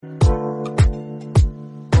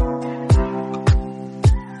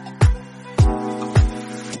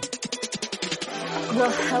Well,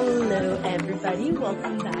 hello, everybody.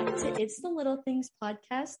 Welcome back to It's the Little Things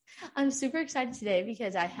podcast. I'm super excited today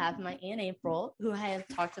because I have my Aunt April, who I have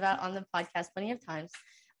talked about on the podcast plenty of times.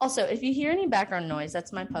 Also, if you hear any background noise,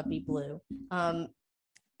 that's my puppy, Blue,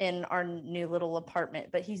 in our new little apartment,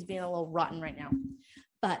 but he's being a little rotten right now.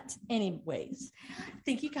 But anyways,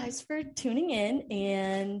 thank you guys for tuning in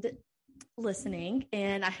and listening.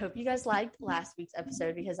 And I hope you guys liked last week's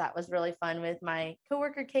episode because that was really fun with my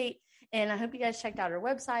coworker, Kate. And I hope you guys checked out her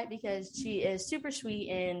website because she is super sweet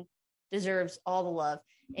and deserves all the love.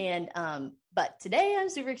 And but today I'm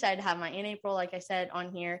super excited to have my Aunt April, like I said,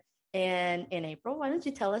 on here. And Aunt April, why don't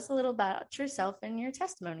you tell us a little about yourself and your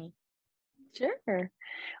testimony? Sure.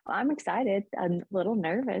 Well, I'm excited. I'm a little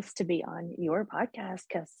nervous to be on your podcast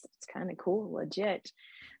because it's kind of cool, legit.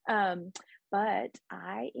 But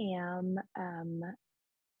I am,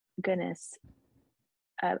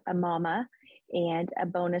 a mama and a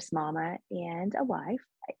bonus mama and a wife.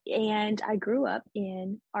 And I grew up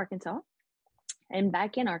in Arkansas. And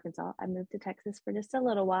back in Arkansas, I moved to Texas for just a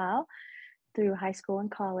little while through high school and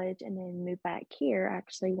college, and then moved back here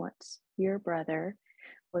actually once your brother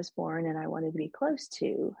was born and I wanted to be close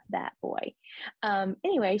to that boy.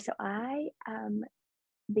 Anyway, so I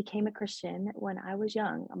became a Christian when I was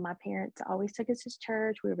young. My parents always took us to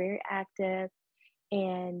church. We were very active.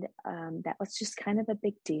 And that was just kind of a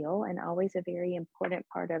big deal and always a very important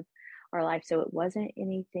part of our life. So it wasn't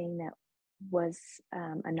anything that was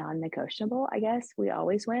a non-negotiable, I guess. We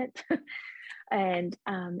always went. And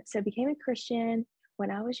so I became a Christian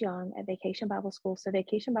when I was young at Vacation Bible School. So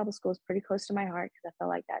Vacation Bible School is pretty close to my heart because I feel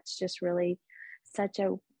like that's just really such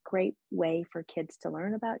a great way for kids to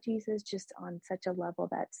learn about Jesus, just on such a level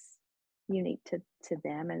that's unique to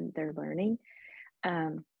them and their learning.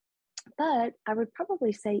 But I would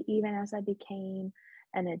probably say even as I became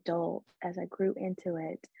an adult, as I grew into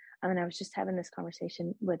it, I was just having this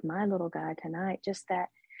conversation with my little guy tonight, just that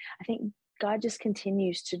I think God just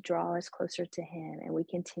continues to draw us closer to him, and we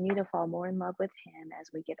continue to fall more in love with him as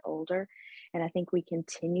we get older. And I think we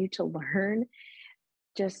continue to learn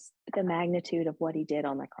just the magnitude of what he did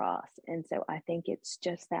on the cross. And so I think it's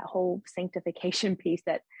just that whole sanctification piece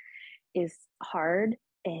that is hard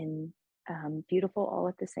and beautiful all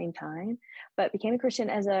at the same time. But became a Christian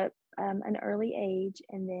as an early age,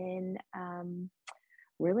 and then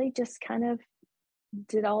really just kind of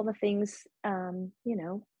did all the things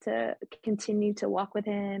to continue to walk with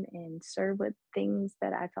him and serve with things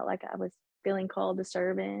that I felt like I was feeling called to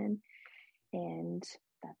serve in. And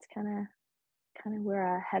that's kind of where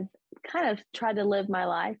I have kind of tried to live my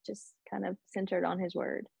life, just kind of centered on his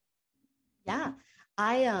word. Yeah,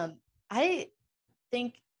 I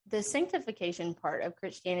think the sanctification part of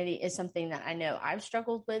Christianity is something that I know I've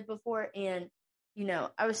struggled with before. And,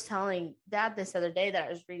 I was telling Dad this other day that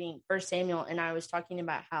I was reading 1 Samuel, and I was talking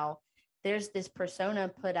about how there's this persona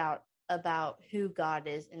put out about who God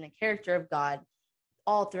is and the character of God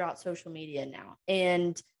all throughout social media now.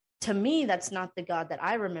 And to me, that's not the God that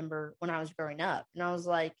I remember when I was growing up. And I was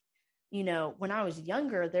like, when I was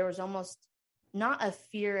younger, there was almost not a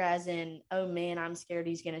fear as in, oh man, I'm scared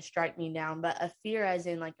he's going to strike me down, but a fear as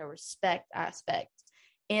in like a respect aspect.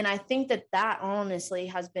 And I think that honestly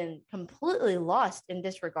has been completely lost and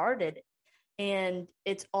disregarded. And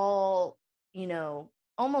it's all,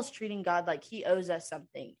 almost treating God like he owes us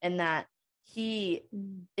something, and that he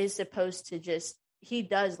is supposed to he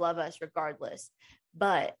does love us regardless.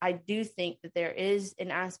 But I do think that there is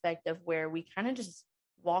an aspect of where we kind of just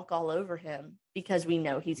walk all over him because we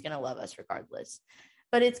know he's going to love us regardless.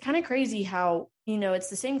 But it's kind of crazy how, it's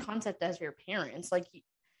the same concept as your parents. Like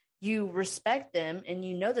you respect them and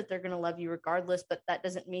you know that they're going to love you regardless, but that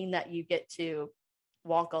doesn't mean that you get to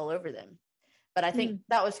walk all over them. But I think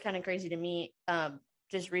that was kind of crazy to me,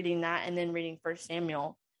 just reading that and then reading 1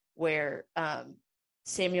 Samuel, where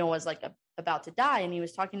Samuel was like about to die, and he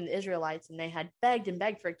was talking to the Israelites, and they had begged and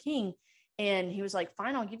begged for a king. And he was like,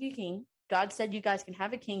 fine, I'll give you a king. God said you guys can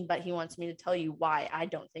have a king, but he wants me to tell you why I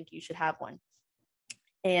don't think you should have one.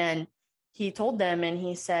 And he told them, and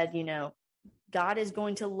he said, God is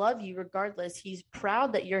going to love you regardless. He's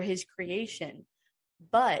proud that you're his creation,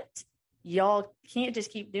 but y'all can't just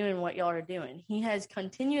keep doing what y'all are doing. He has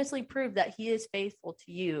continuously proved that he is faithful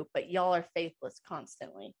to you, but y'all are faithless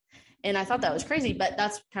constantly. And I thought that was crazy, but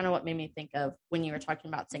that's kind of what made me think of when you were talking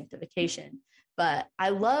about sanctification. But I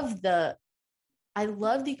love the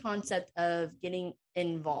concept of getting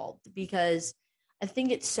involved, because I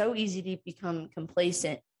think it's so easy to become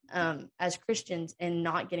complacent as Christians and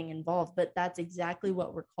not getting involved. But that's exactly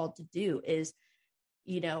what we're called to do is,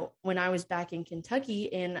 when I was back in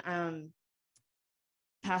Kentucky and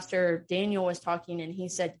Pastor Daniel was talking, and he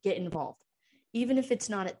said, get involved. even if it's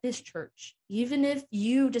not at this church, even if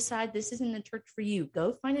you decide this isn't a church for you,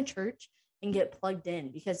 go find a church and get plugged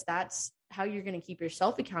in, because that's how you're going to keep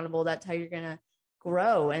yourself accountable. That's how you're going to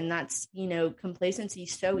grow. And that's, complacency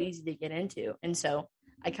is so easy to get into. And so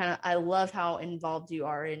I love how involved you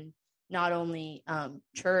are in not only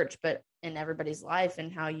church, but in everybody's life,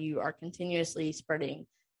 and how you are continuously spreading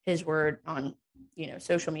his word on,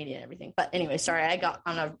 social media and everything. But anyway, sorry, I got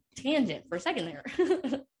on a tangent for a second there.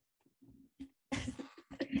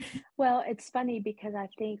 Well, it's funny because I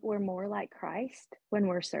think we're more like Christ when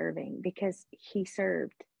we're serving, because he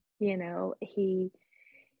served, he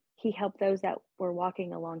helped those that were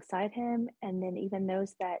walking alongside him. And then even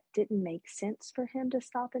those that didn't make sense for him to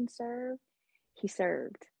stop and serve, he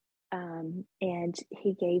served. And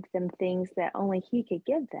he gave them things that only he could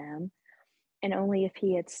give them. And only if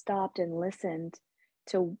he had stopped and listened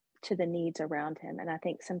to the needs around him. And I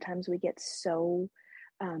think sometimes we get so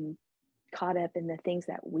caught up in the things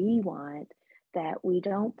that we want that we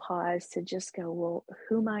don't pause to just go, well,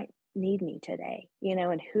 who might need me today?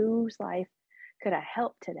 And whose life could I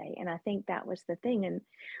help today? And I think that was the thing. And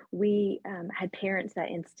we had parents that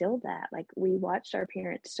instilled that. Like, we watched our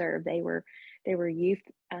parents serve. They were youth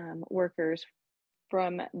workers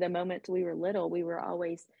from the moment we were little. We were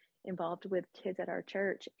always involved with kids at our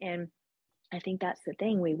church. And I think that's the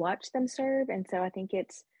thing. We watched them serve. And so I think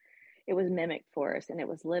it was mimicked for us, and it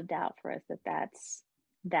was lived out for us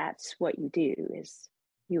that's what you do, is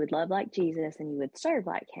you would love like Jesus and you would serve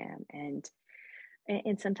like him.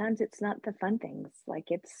 And sometimes it's not the fun things,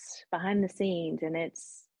 like it's behind the scenes and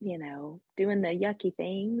it's, doing the yucky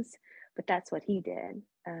things, but that's what he did.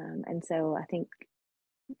 And so I think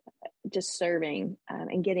just serving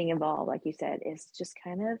and getting involved, like you said, is just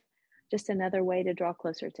kind of just another way to draw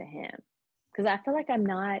closer to him. Because I feel like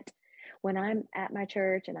when I'm at my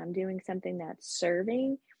church and I'm doing something that's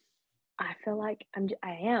serving, I feel like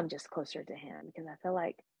I am just closer to him, because I feel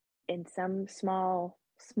like in some small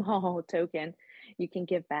token, you can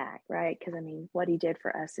give back, right? Because what he did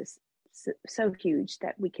for us is so huge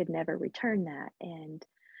that we could never return that. And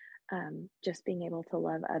just being able to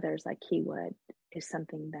love others like he would is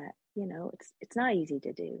something that, it's not easy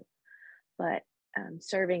to do, but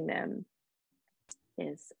serving them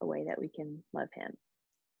is a way that we can love him.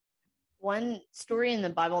 One story in the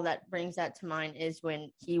Bible that brings that to mind is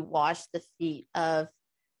when he washed the feet of,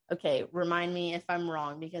 okay, remind me if I'm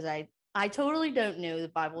wrong, because I totally don't know the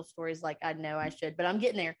Bible stories like I know I should, but I'm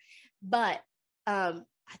getting there. But I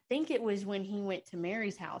think it was when he went to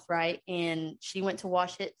Mary's house, right? And she went to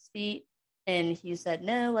wash his feet, and he said,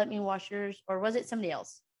 no, let me wash yours. Or was it somebody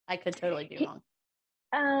else? I could totally be wrong.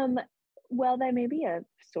 Well, there may be a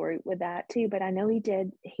story with that too, but I know he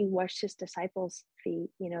did. He washed his disciples' feet,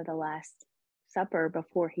 the Last Supper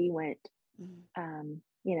before he went,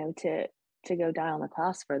 to go die on the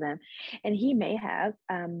cross for them. And he may have,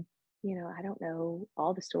 I don't know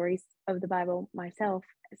all the stories of the Bible myself,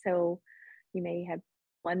 so you may have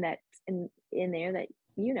one that's in there that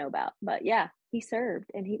you know about. But yeah, he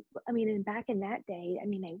served, and and back in that day,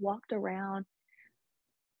 they walked around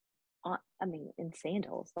in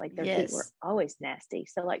sandals, like their feet were always nasty.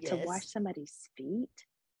 So to wash somebody's feet.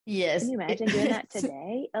 Yes. Can you imagine doing that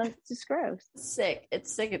today? Oh, it's just gross. Sick.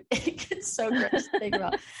 It's sick. It's so gross to think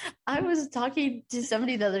about. I was talking to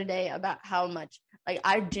somebody the other day about how much,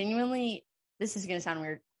 I genuinely, this is going to sound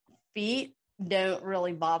weird, feet don't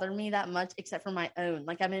really bother me that much except for my own.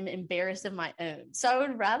 I'm embarrassed of my own. So I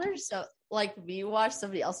would rather me wash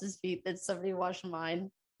somebody else's feet than somebody wash mine.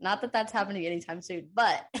 Not that that's happening anytime soon,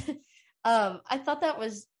 but I thought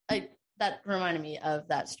that reminded me of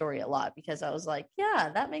that story a lot, because I was like,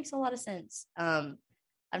 yeah, that makes a lot of sense. I've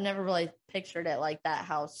never really pictured it like that,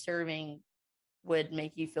 how serving would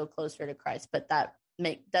make you feel closer to Christ, but that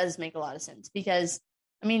does make a lot of sense, because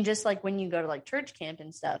just like when you go to church camp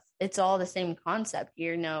and stuff, it's all the same concept.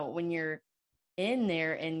 When you're in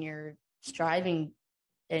there and you're striving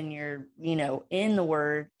and you're, in the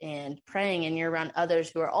word and praying, and you're around others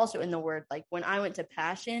who are also in the word. Like when I went to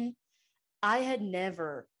Passion, I had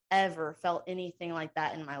never, ever felt anything like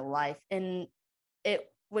that in my life. And it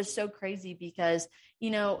was so crazy because,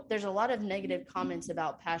 there's a lot of negative comments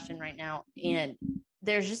about Passion right now. And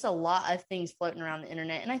there's just a lot of things floating around the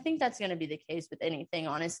internet. And I think that's going to be the case with anything,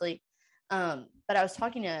 honestly. But I was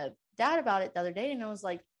talking to Dad about it the other day, and I was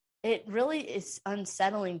like, it really is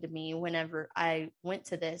unsettling to me whenever I went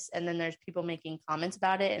to this, and then there's people making comments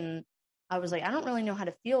about it. And I was like, I don't really know how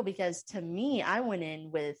to feel, because to me, I went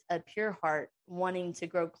in with a pure heart wanting to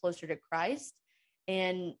grow closer to Christ.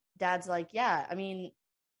 And Dad's like, yeah,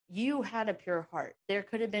 you had a pure heart. There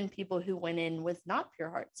could have been people who went in with not pure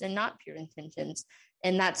hearts and not pure intentions,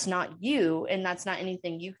 and that's not you, and that's not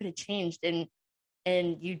anything you could have changed.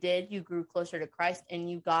 And you grew closer to Christ, and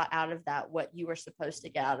you got out of that what you were supposed to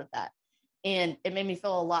get out of that. And it made me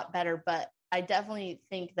feel a lot better. But I definitely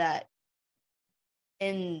think that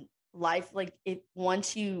in life, like, it,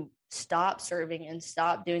 once you stop serving and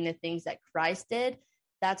stop doing the things that Christ did,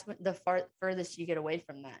 that's what the furthest you get away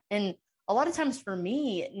from that. And a lot of times for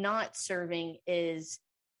me, not serving is,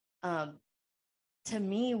 to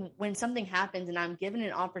me, when something happens and I'm given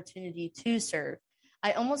an opportunity to serve,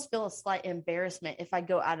 I almost feel a slight embarrassment if I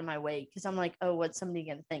go out of my way, because I'm like, oh, what's somebody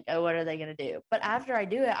going to think? Oh, what are they going to do? But after I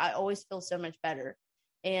do it, I always feel so much better.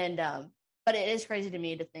 And, but it is crazy to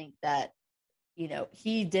me to think that,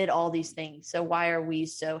 he did all these things. So why are we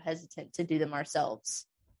so hesitant to do them ourselves?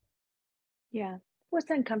 Yeah. Well, it's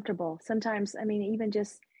uncomfortable sometimes. I mean, even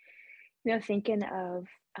just, thinking of,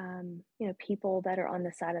 people that are on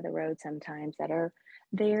the side of the road sometimes that are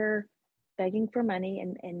there begging for money,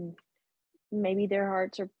 and maybe their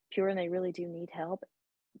hearts are pure and they really do need help,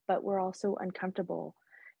 but we're also uncomfortable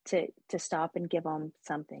to stop and give them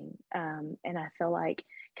something. And I feel like,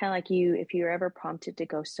 kind of like you, if you're ever prompted to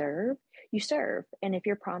go serve, you serve. And if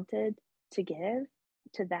you're prompted to give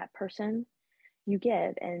to that person, you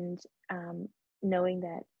give. And knowing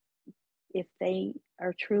that if they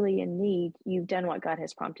are truly in need, you've done what God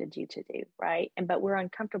has prompted you to do, right? But we're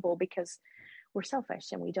uncomfortable because we're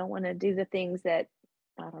selfish and we don't want to do the things that,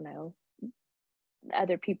 I don't know,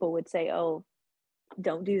 other people would say, oh,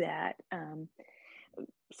 don't do that.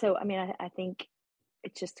 So, I mean, I think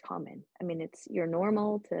it's just common. I mean, you're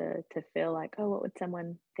normal to feel like, oh, what would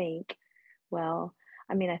someone think? Well,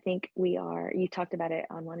 I mean, I think you talked about it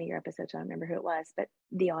on one of your episodes. I don't remember who it was, but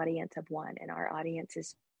the audience of one, and our audience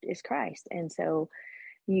is Christ. And so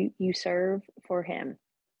you serve for him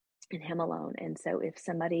and him alone. And so if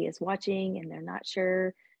somebody is watching and they're not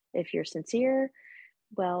sure if you're sincere,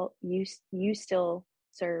 well, you still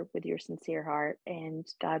serve with your sincere heart, and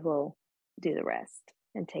God will do the rest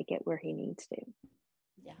and take it where he needs to.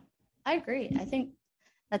 Yeah, I agree. I think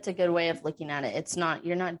that's a good way of looking at it.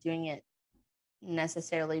 You're not doing it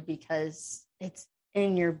necessarily because it's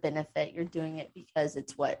in your benefit. You're doing it because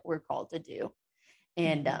it's what we're called to do.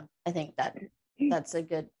 And I think that's a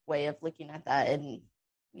good way of looking at that, and,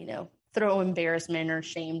 throw embarrassment or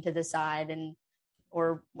shame to the side,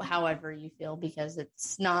 or however you feel, because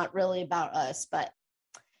it's not really about us. But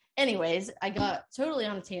anyways, I got totally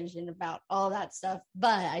on a tangent about all that stuff,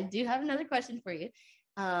 but I do have another question for you.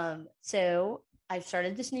 So I've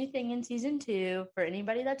started this new thing in season 2 for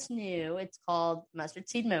anybody that's new. It's called Mustard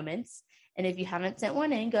Seed Moments. And if you haven't sent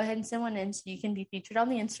one in, go ahead and send one in so you can be featured on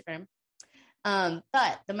the Instagram.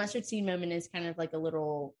 But the mustard seed moment is kind of like a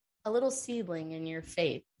little seedling in your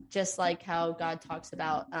faith, just like how God talks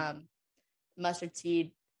about, mustard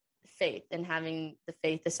seed faith and having the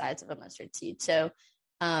faith the size of a mustard seed. So,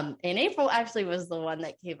 and April actually was the one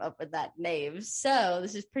that came up with that name. So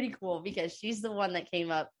this is pretty cool because she's the one that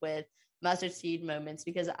came up with mustard seed moments,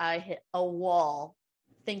 because I hit a wall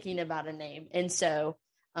thinking about a name. And so,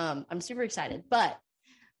 I'm super excited. But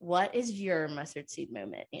what is your mustard seed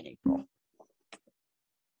moment in April?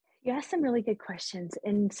 You asked some really good questions.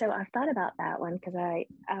 And so I've thought about that one because I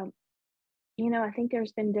think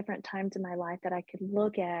there's been different times in my life that I could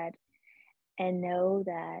look at and know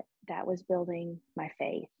that was building my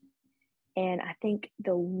faith. And I think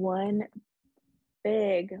the one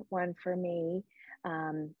big one for me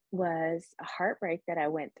was a heartbreak that I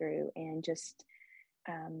went through, and just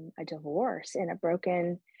a divorce and a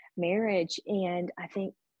broken marriage. And I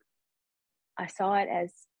think I saw it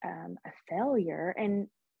as a failure, and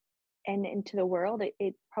into the world,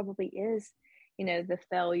 it probably is, the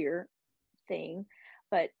failure thing.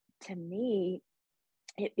 But to me,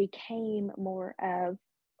 it became more of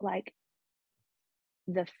like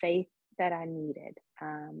the faith that I needed.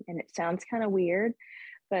 And it sounds kind of weird,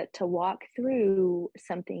 but to walk through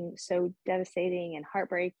something so devastating and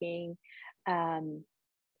heartbreaking,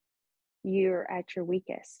 you're at your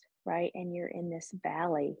weakest, right? And you're in this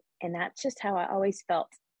valley. And that's just how I always felt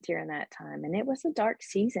during that time. And it was a dark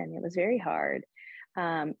season. It was very hard.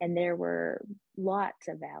 And there were lots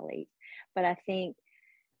of valleys. But I think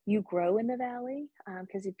you grow in the valley,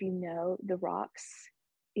 because if the rocks,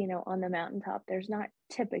 on the mountaintop, there's not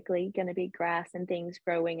typically going to be grass and things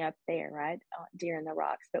growing up there, right? During the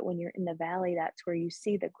rocks. But when you're in the valley, that's where you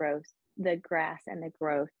see the growth, the grass and the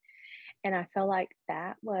growth. And I felt like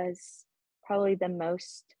that was probably the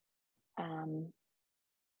most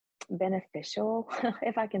beneficial,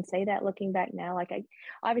 if I can say that, looking back now. Like,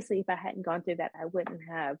 obviously if I hadn't gone through that, I wouldn't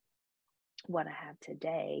have what I have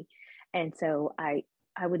today. And so I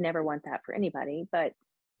would never want that for anybody, but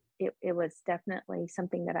it was definitely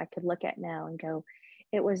something that I could look at now and go,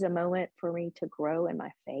 it was a moment for me to grow in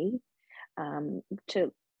my faith, um,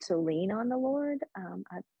 to to lean on the Lord.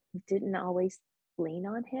 I didn't always lean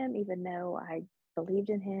on Him, even though I believed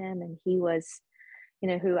in Him, and He was,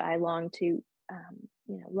 who I longed to,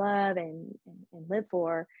 love and live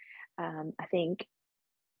for. I think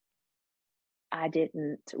I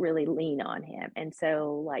didn't really lean on Him, and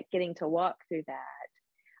so like getting to walk through that,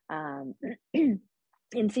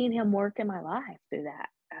 and seeing Him work in my life through that,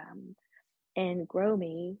 and grow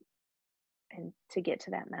me, and to get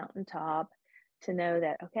to that mountaintop, to know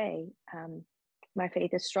that, okay, my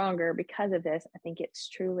faith is stronger because of this. I think it's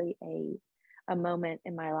truly a moment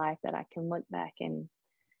in my life that I can look back and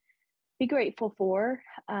be grateful for,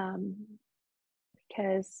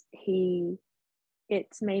 because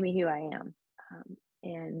it's made me who I am,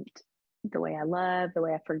 and the way I love, the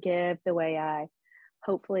way I forgive, the way I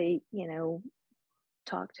hopefully,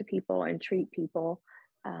 talk to people and treat people,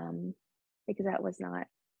 because that was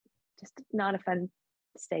not a fun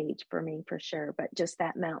stage for me, for sure. But just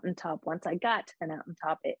that mountaintop, once I got to the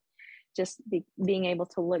mountaintop, it just being able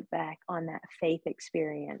to look back on that faith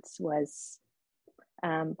experience was,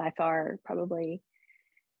 by far probably,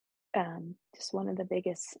 just one of the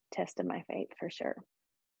biggest tests of my faith, for sure.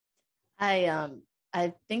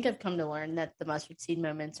 I think I've come to learn that the mustard seed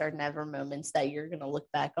moments are never moments that you're going to look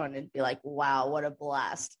back on and be like, wow, what a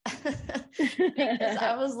blast. Because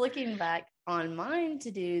I was looking back on mine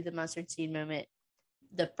to do the mustard seed moment,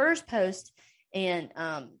 the first post, and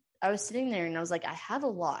I was sitting there and I was like, I have a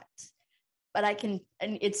lot, but and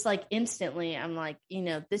it's like instantly, I'm like,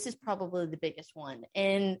 this is probably the biggest one.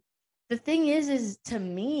 And the thing is to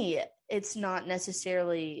me, it's not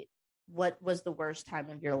necessarily what was the worst time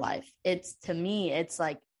of your life. To me, it's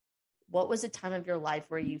like, what was a time of your life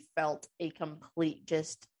where you felt a complete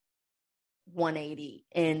just 180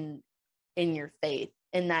 in your faith,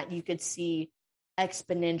 and that you could see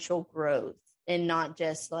exponential growth and not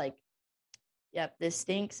just like, yep, this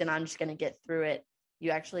stinks and I'm just going to get through it.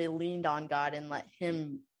 You actually leaned on God and let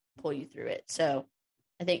Him pull you through it. So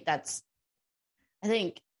I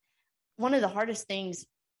think one of the hardest things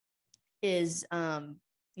is,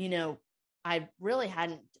 I really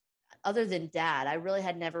hadn't, other than Dad, I really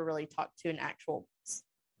had never really talked to an actual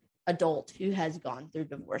adult who has gone through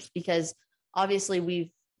divorce, because obviously we've,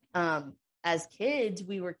 as kids,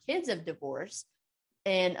 we were kids of divorce.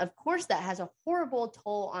 And of course that has a horrible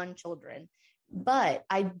toll on children, but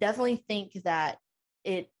I definitely think that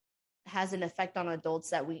it has an effect on adults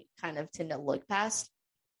that we kind of tend to look past.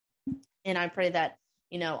 And I pray that,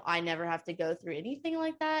 I never have to go through anything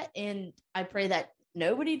like that. And I pray that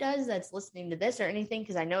nobody does that's listening to this or anything,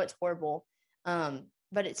 because I know it's horrible.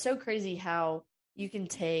 But it's so crazy how you can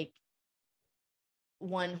take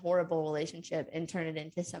one horrible relationship and turn it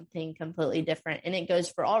into something completely different. And it goes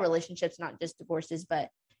for all relationships, not just divorces, but,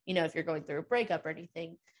 if you're going through a breakup or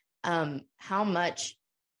anything, how much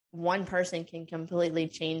one person can completely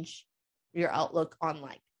change your outlook on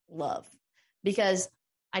like love. Because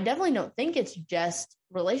I definitely don't think it's just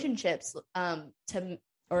relationships,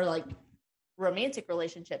 or like romantic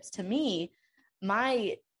relationships. To me,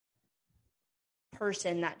 my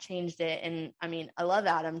person that changed it, and I mean, I love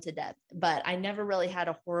Adam to death, but I never really had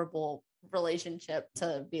a horrible relationship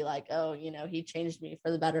to be like, oh, he changed me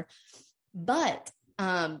for the better. But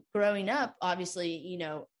growing up, obviously,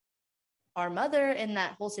 our mother and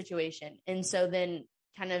that whole situation. And so then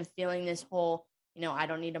kind of feeling this whole, I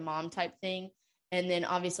don't need a mom type thing. And then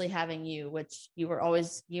obviously having you, which you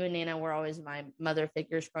and Nana were always my mother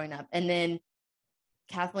figures growing up. And then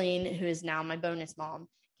Kathleen, who is now my bonus mom,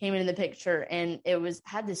 came into the picture, and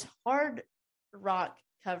had this hard rock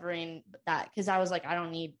covering that, because I was like, I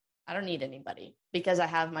don't need anybody, because I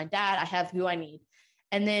have my dad, I have who I need.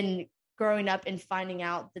 And then growing up and finding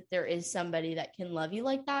out that there is somebody that can love you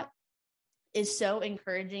like that is so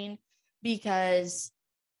encouraging, because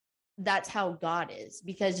that's how God is,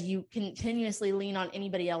 because you continuously lean on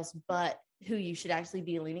anybody else but who you should actually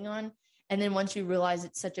be leaning on. And then once you realize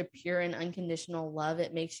it's such a pure and unconditional love,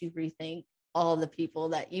 it makes you rethink all the people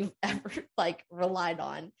that you've ever like relied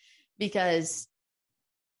on. Because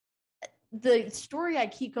the story I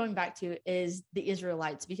keep going back to is the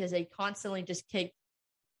Israelites, because they constantly just kicked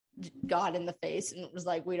God in the face and it was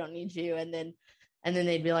like, we don't need you. And then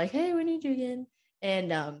they'd be like, hey, we need you again.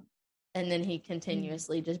 And then he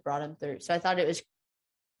continuously just brought him through. So I thought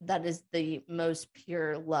that is the most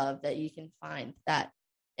pure love that you can find, that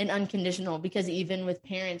and unconditional, because even with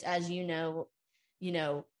parents, as you know,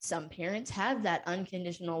 some parents have that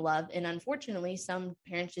unconditional love, and unfortunately, some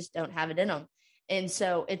parents just don't have it in them. And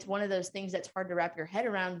so it's one of those things that's hard to wrap your head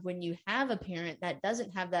around when you have a parent that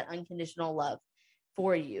doesn't have that unconditional love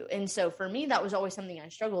for you. And so for me, that was always something I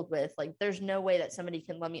struggled with. Like, there's no way that somebody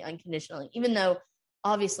can love me unconditionally, even though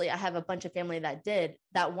obviously I have a bunch of family that did.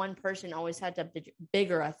 That one person always had a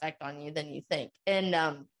bigger effect on you than you think. And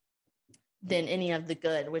than any of the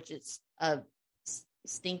good, which is a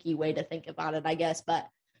stinky way to think about it, I guess. But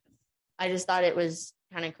I just thought it was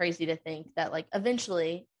kind of crazy to think that, like,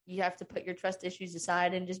 eventually you have to put your trust issues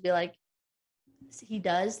aside and just be like, he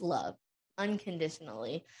does love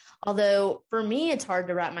unconditionally. Although for me, it's hard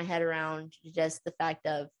to wrap my head around just the fact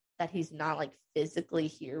of that he's not like physically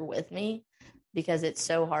here with me, because it's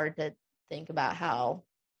so hard to think about how,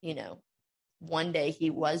 one day he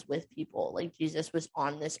was with people, like Jesus was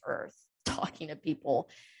on this earth talking to people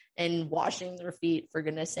and washing their feet, for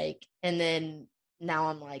goodness sake. And then now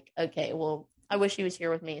I'm like, okay, well, I wish he was here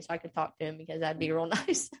with me so I could talk to him, because that'd be real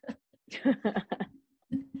nice.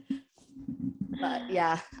 But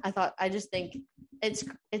yeah, I just think it's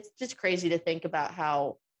just crazy to think about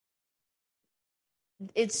how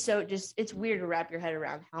it's weird to wrap your head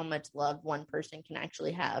around how much love one person can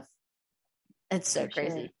actually have. It's so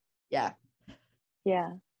crazy. Sure.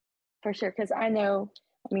 Yeah, for sure. Because I know,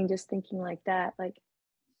 just thinking like that, like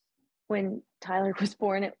when Tyler was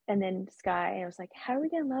born and then Sky, I was like, how are we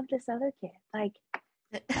going to love this other kid? Like,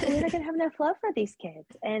 we're not going to have enough love for these kids.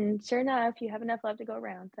 And sure enough, you have enough love to go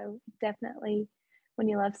around. So definitely when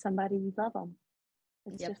you love somebody, you love them.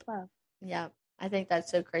 It's just love. Yeah, I think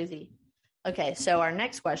that's so crazy. Okay, so our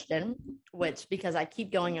next question, which, because I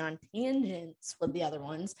keep going on tangents with the other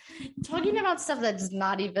ones, talking about stuff that's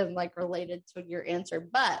not even like related to your answer,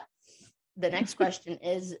 but the next question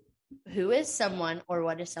is, who is someone or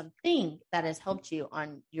what is something that has helped you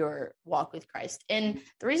on your walk with Christ? And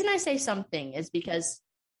the reason I say something is because,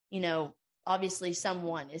 obviously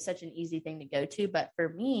someone is such an easy thing to go to, but for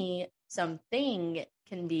me, something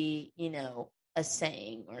can be, a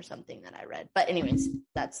saying or something that I read. But anyways,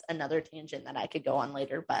 that's another tangent that I could go on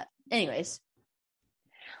later. But anyways.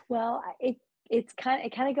 Well, it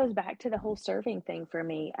kind of goes back to the whole serving thing for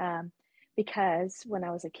me. Because when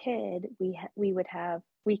I was a kid,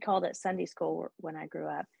 we called it Sunday school when I grew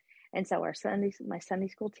up. And so my Sunday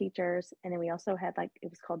school teachers, and then we also had it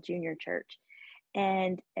was called junior church.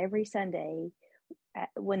 And every Sunday,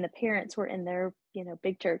 when the parents were in their,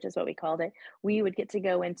 big church is what we called it, we would get to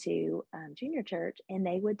go into junior church, and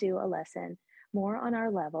they would do a lesson more on our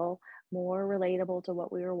level, more relatable to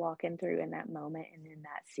what we were walking through in that moment and in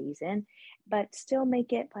that season, but still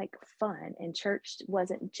make it like fun. And church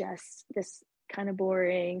wasn't just this kind of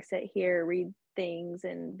boring, sit here, read things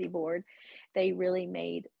and be bored. They really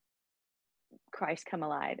made Christ come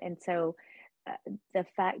alive. And so the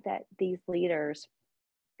fact that these leaders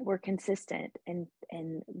were consistent and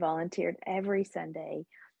volunteered every Sunday,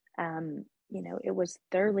 it was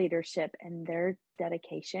their leadership and their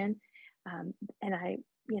dedication. And I,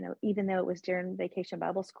 even though it was during Vacation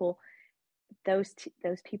Bible School, those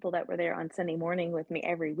people that were there on Sunday morning with me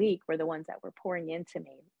every week were the ones that were pouring into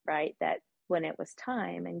me, right? That when it was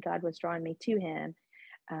time and God was drawing me to him,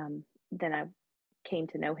 then I came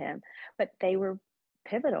to know him. But they were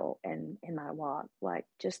pivotal in my walk, like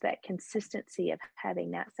just that consistency of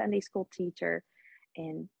having that Sunday school teacher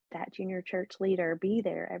and that junior church leader be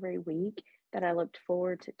there every week, that I looked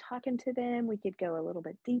forward to talking to them. We could go a little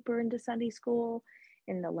bit deeper into Sunday school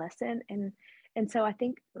in the lesson. And so I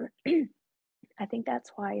think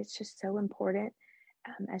that's why it's just so important,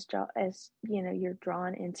 as you're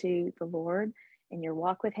drawn into the Lord and your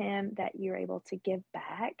walk with him, that you're able to give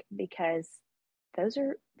back, because those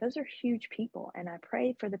are huge people. And I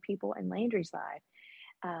pray for the people in Landry's life,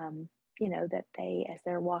 that they, as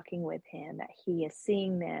they're walking with him, that he is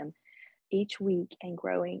seeing them each week and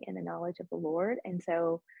growing in the knowledge of the Lord. And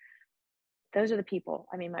so those are the people.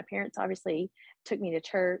 I mean, my parents obviously took me to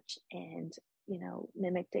church and,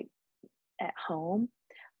 mimicked it at home,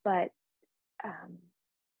 but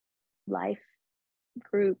life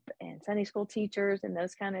group and Sunday school teachers and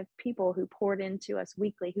those kind of people who poured into us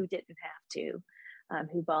weekly, who didn't have to,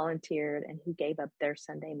 who volunteered and who gave up their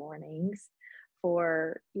Sunday mornings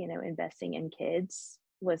for, investing in kids,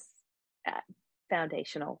 was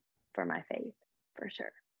foundational for my faith, for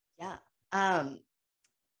sure. Yeah.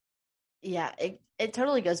 Yeah, it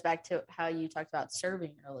totally goes back to how you talked about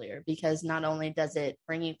serving earlier, because not only does it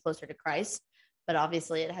bring you closer to Christ, but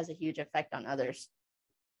obviously it has a huge effect on others.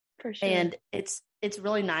 For sure. And it's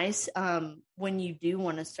really nice when you do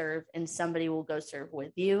want to serve and somebody will go serve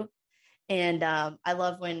with you. And I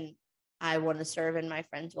love when I want to serve, and my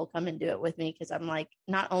friends will come and do it with me, because I'm like,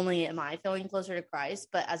 not only am I feeling closer to Christ,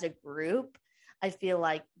 but as a group, I feel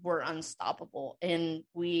like we're unstoppable, and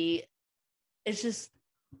it's just,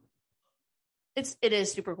 it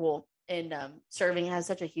is super cool. And serving has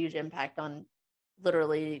such a huge impact on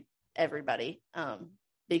literally everybody,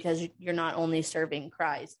 because you're not only serving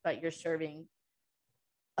Christ, but you're serving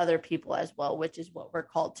other people as well, which is what we're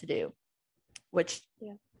called to do, which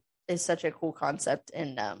is such a cool concept,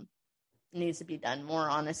 and needs to be done more,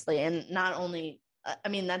 honestly. And not only, I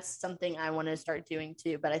mean, that's something I want to start doing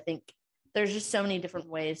too, but I think there's just so many different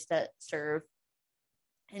ways to serve,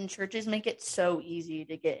 and churches make it so easy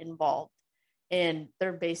to get involved, and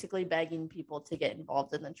they're basically begging people to get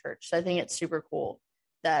involved in the church. So I think it's super cool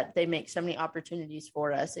that they make so many opportunities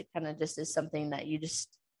for us. It kind of just is something that you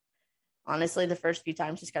just, honestly, the first few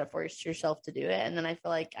times just got to force yourself to do it. And then I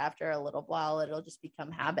feel like after a little while, it'll just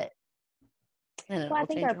become habit. And well, I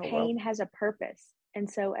think our pain has a purpose. And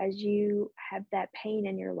so as you have that pain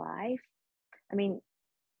in your life, I mean,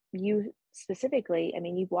 you specifically, I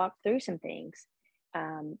mean, you've walked through some things.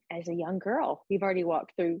 As a young girl, you've already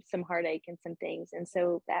walked through some heartache and some things. And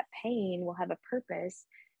so that pain will have a purpose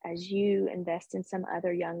as you invest in some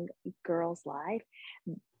other young girl's life.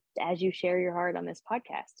 As you share your heart on this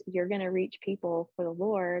podcast, you're going to reach people for the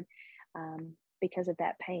Lord because of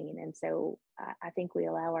that pain. And so I think we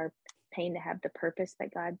allow our pain to have the purpose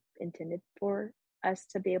that God intended for us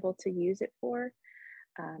to be able to use it for,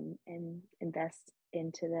 and invest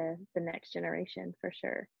into the next generation for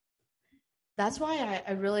sure. That's why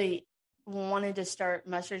I really wanted to start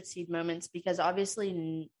Mustard Seed Moments, because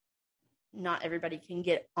obviously not everybody can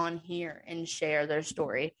get on here and share their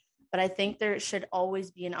story. But I think there should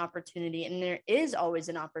always be an opportunity, and there is always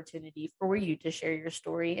an opportunity for you to share your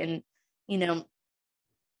story. And, you know,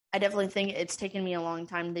 I definitely think it's taken me a long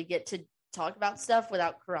time to get to talk about stuff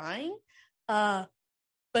without crying. But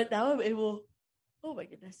now I'm able, oh my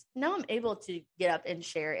goodness, now I'm able to get up and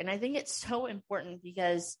share. And I think it's so important,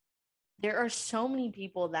 because there are so many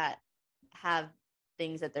people that have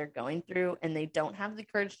things that they're going through and they don't have the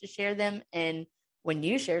courage to share them. And when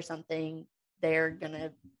you share something, they're going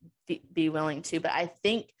to be willing to. But I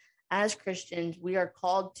think as Christians, we are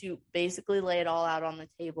called to basically lay it all out on the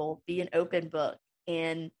table, be an open book,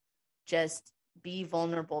 and just be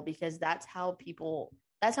vulnerable, because that's how people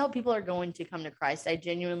are going to come to Christ. I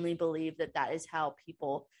genuinely believe that is how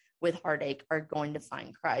people with heartache are going to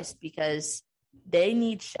find Christ, because they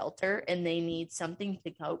need shelter and they need something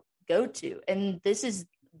to go to. And this is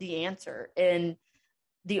the answer. And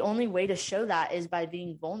the only way to show that is by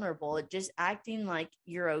being vulnerable. Just acting like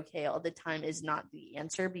you're okay all the time is not the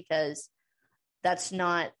answer, because that's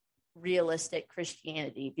not realistic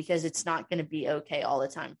Christianity, because it's not going to be okay all the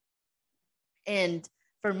time. And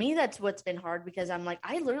for me, that's what's been hard, because I'm like,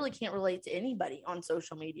 I literally can't relate to anybody on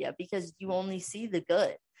social media, because you only see the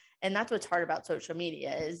good. And that's what's hard about social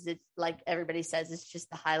media, is it's like everybody says, it's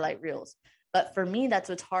just the highlight reels. But for me, that's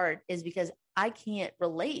what's hard, is because I can't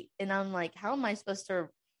relate. And I'm like, how am I supposed to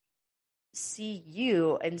see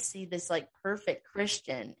you and see this like perfect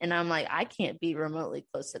Christian? And I'm like, I can't be remotely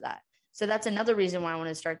close to that. So that's another reason why I want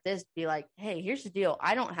to start this, be like, hey, here's the deal.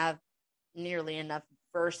 I don't have nearly enough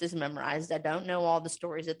verses memorized. I don't know all the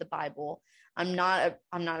stories of the Bible. I'm not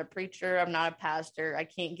a preacher. I'm not a pastor. I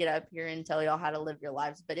can't get up here and tell y'all how to live your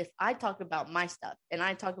lives. But if I talk about my stuff, and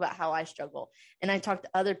I talk about how I struggle, and I talk to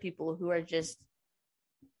other people who are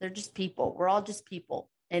they're just people. We're all just people.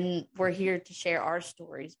 And we're here to share our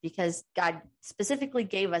stories, because God specifically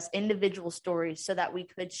gave us individual stories so that we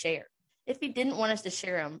could share. If he didn't want us to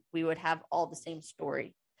share them, we would have all the same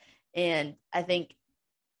story. And I think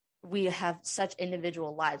we have such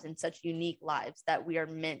individual lives and such unique lives that we are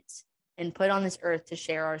meant and put on this earth to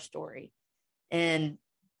share our story. And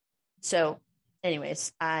so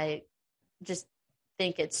anyways, I just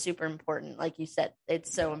think it's super important. Like you said,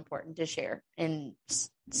 it's so important to share, and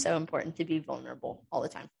so important to be vulnerable all the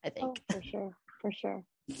time, I think. Oh, for sure.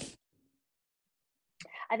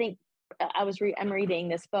 I think I'm reading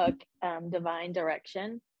this book, Divine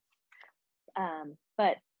Direction.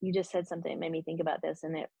 But you just said something that made me think about this,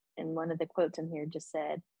 and one of the quotes in here just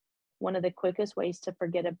said, one of the quickest ways to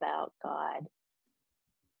forget about God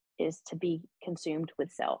is to be consumed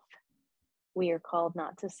with self. We are called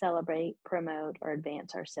not to celebrate, promote, or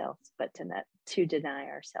advance ourselves, but to deny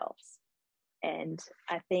ourselves. And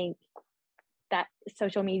I think that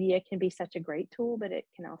social media can be such a great tool, but it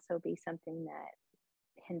can also be something that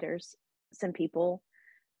hinders some people,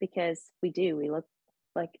 because we look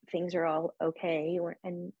like things are all okay,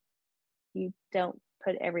 and you don't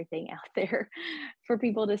put everything out there for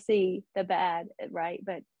people to see the bad, right?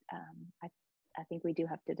 But I think we do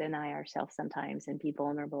have to deny ourselves sometimes and be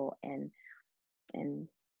vulnerable and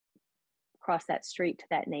cross that street to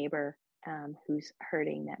that neighbor who's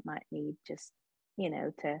hurting, that might need just,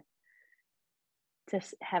 to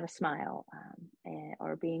have a smile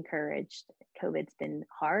or be encouraged. COVID's been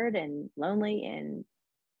hard and lonely and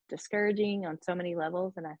discouraging on so many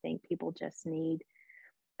levels. And I think people just need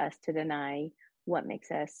us to deny what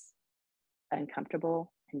makes us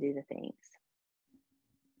uncomfortable and do the things.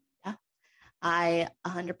 Yeah, I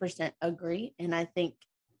 100% agree. And I think,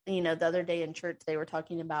 the other day in church, they were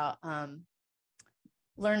talking about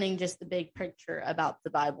learning just the big picture about the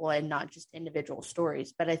Bible and not just individual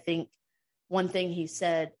stories. But I think one thing he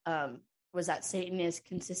said was that Satan is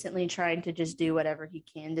consistently trying to just do whatever he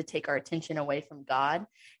can to take our attention away from God,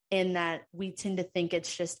 and that we tend to think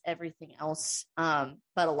it's just everything else. But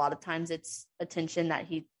a lot of times it's attention that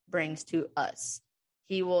he brings to us.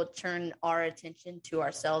 He will turn our attention to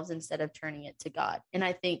ourselves instead of turning it to God. And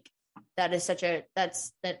I think that is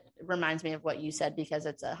that reminds me of what you said, because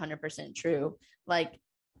it's 100% true. Like,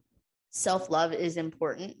 self-love is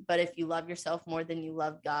important, but if you love yourself more than you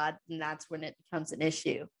love God, then that's when it becomes an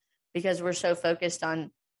issue, because we're so focused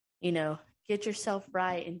on, get yourself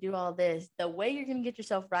right and do all this. The way you're going to get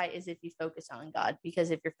yourself right is if you focus on God,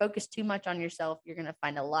 because if you're focused too much on yourself, you're going to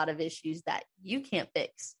find a lot of issues that you can't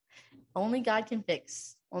fix. Only God can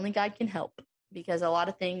fix. Only God can help, because a lot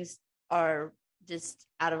of things are just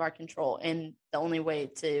out of our control. And the only way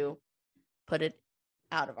to put it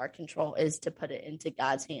out of our control is to put it into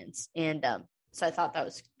God's hands. And so I thought that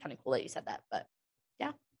was kind of cool that you said that. But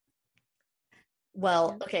yeah.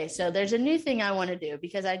 Well, okay, so there's a new thing I want to do,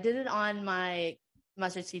 because I did it on my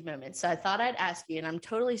mustard seed moment. So I thought I'd ask you, and I'm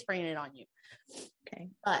totally springing it on you. Okay.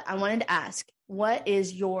 But I wanted to ask, what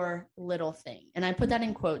is your little thing? And I put that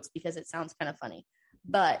in quotes because it sounds kind of funny.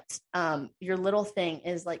 But your little thing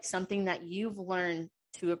is like something that you've learned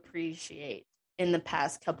to appreciate in the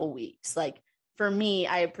past couple weeks. Like, for me,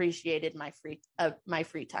 I appreciated my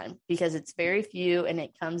free time, because it's very few and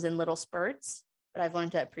it comes in little spurts, but I've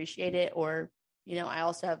learned to appreciate it. Or, I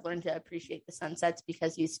also have learned to appreciate the sunsets,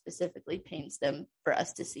 because he specifically paints them for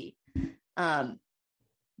us to see.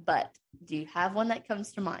 But do you have one that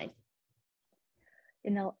comes to mind?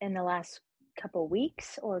 In the last couple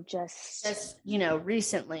weeks, or just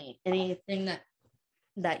recently, anything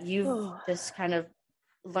that you've just kind of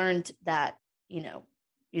learned that, you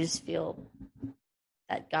just feel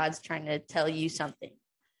that God's trying to tell you something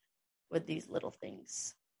with these little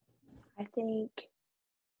things? I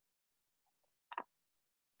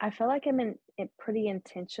feel like I'm a pretty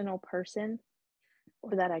intentional person,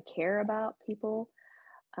 or that I care about people.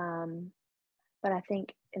 But I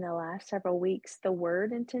think in the last several weeks, the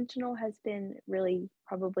word intentional has been really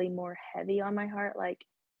probably more heavy on my heart. Like,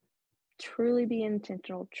 truly be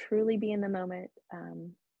intentional, truly be in the moment,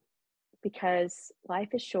 because life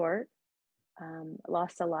is short.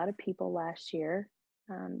 Lost a lot of people last year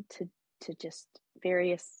to just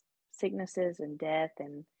various sicknesses and death,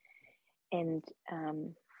 and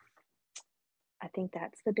I think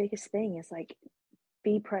that's the biggest thing, is like,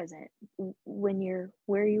 be present when you're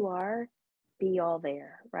where you are. Be all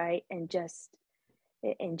there, right? And just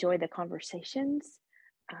enjoy the conversations.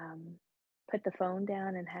 Put the phone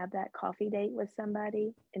down and have that coffee date with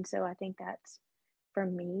somebody. And so I think that's, for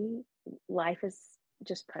me, life is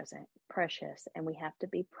just precious, and we have to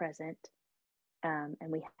be present. And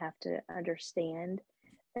we have to understand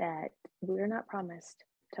that we're not promised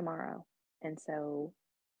tomorrow. And so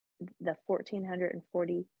the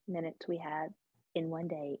 1,440 minutes we have in one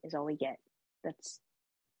day is all we get. That's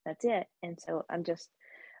it. And so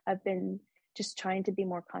I've been just trying to be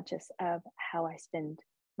more conscious of how I spend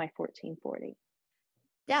my 1,440.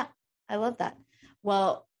 Yeah, I love that.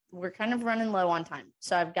 Well, we're kind of running low on time,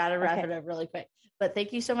 so I've got to wrap it up really quick. But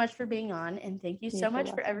thank you so much for being on, and thank you so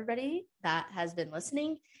much for everybody that has been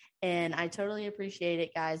listening. And I totally appreciate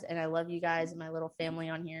it, guys. And I love you guys and my little family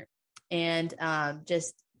on here. And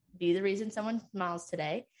just be the reason someone smiles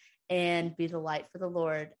today, and be the light for the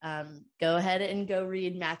Lord. Go ahead and go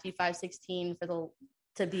read Matthew 5:16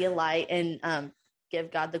 to be a light, and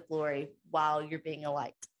give God the glory while you're being a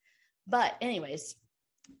light. But anyways,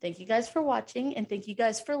 thank you guys for watching, and thank you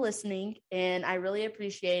guys for listening. And I really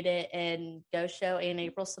appreciate it. And go show Aunt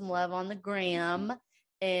April some love on the gram.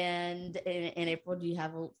 And April, do you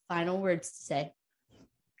have final words to say?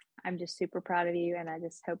 I'm just super proud of you, and I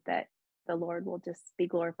just hope that the Lord will just be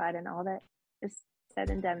glorified in all that is said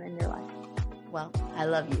and done in your life. Well, I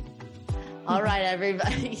love you. All right,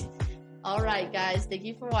 everybody. All right, guys. Thank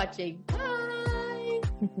you for watching. Bye.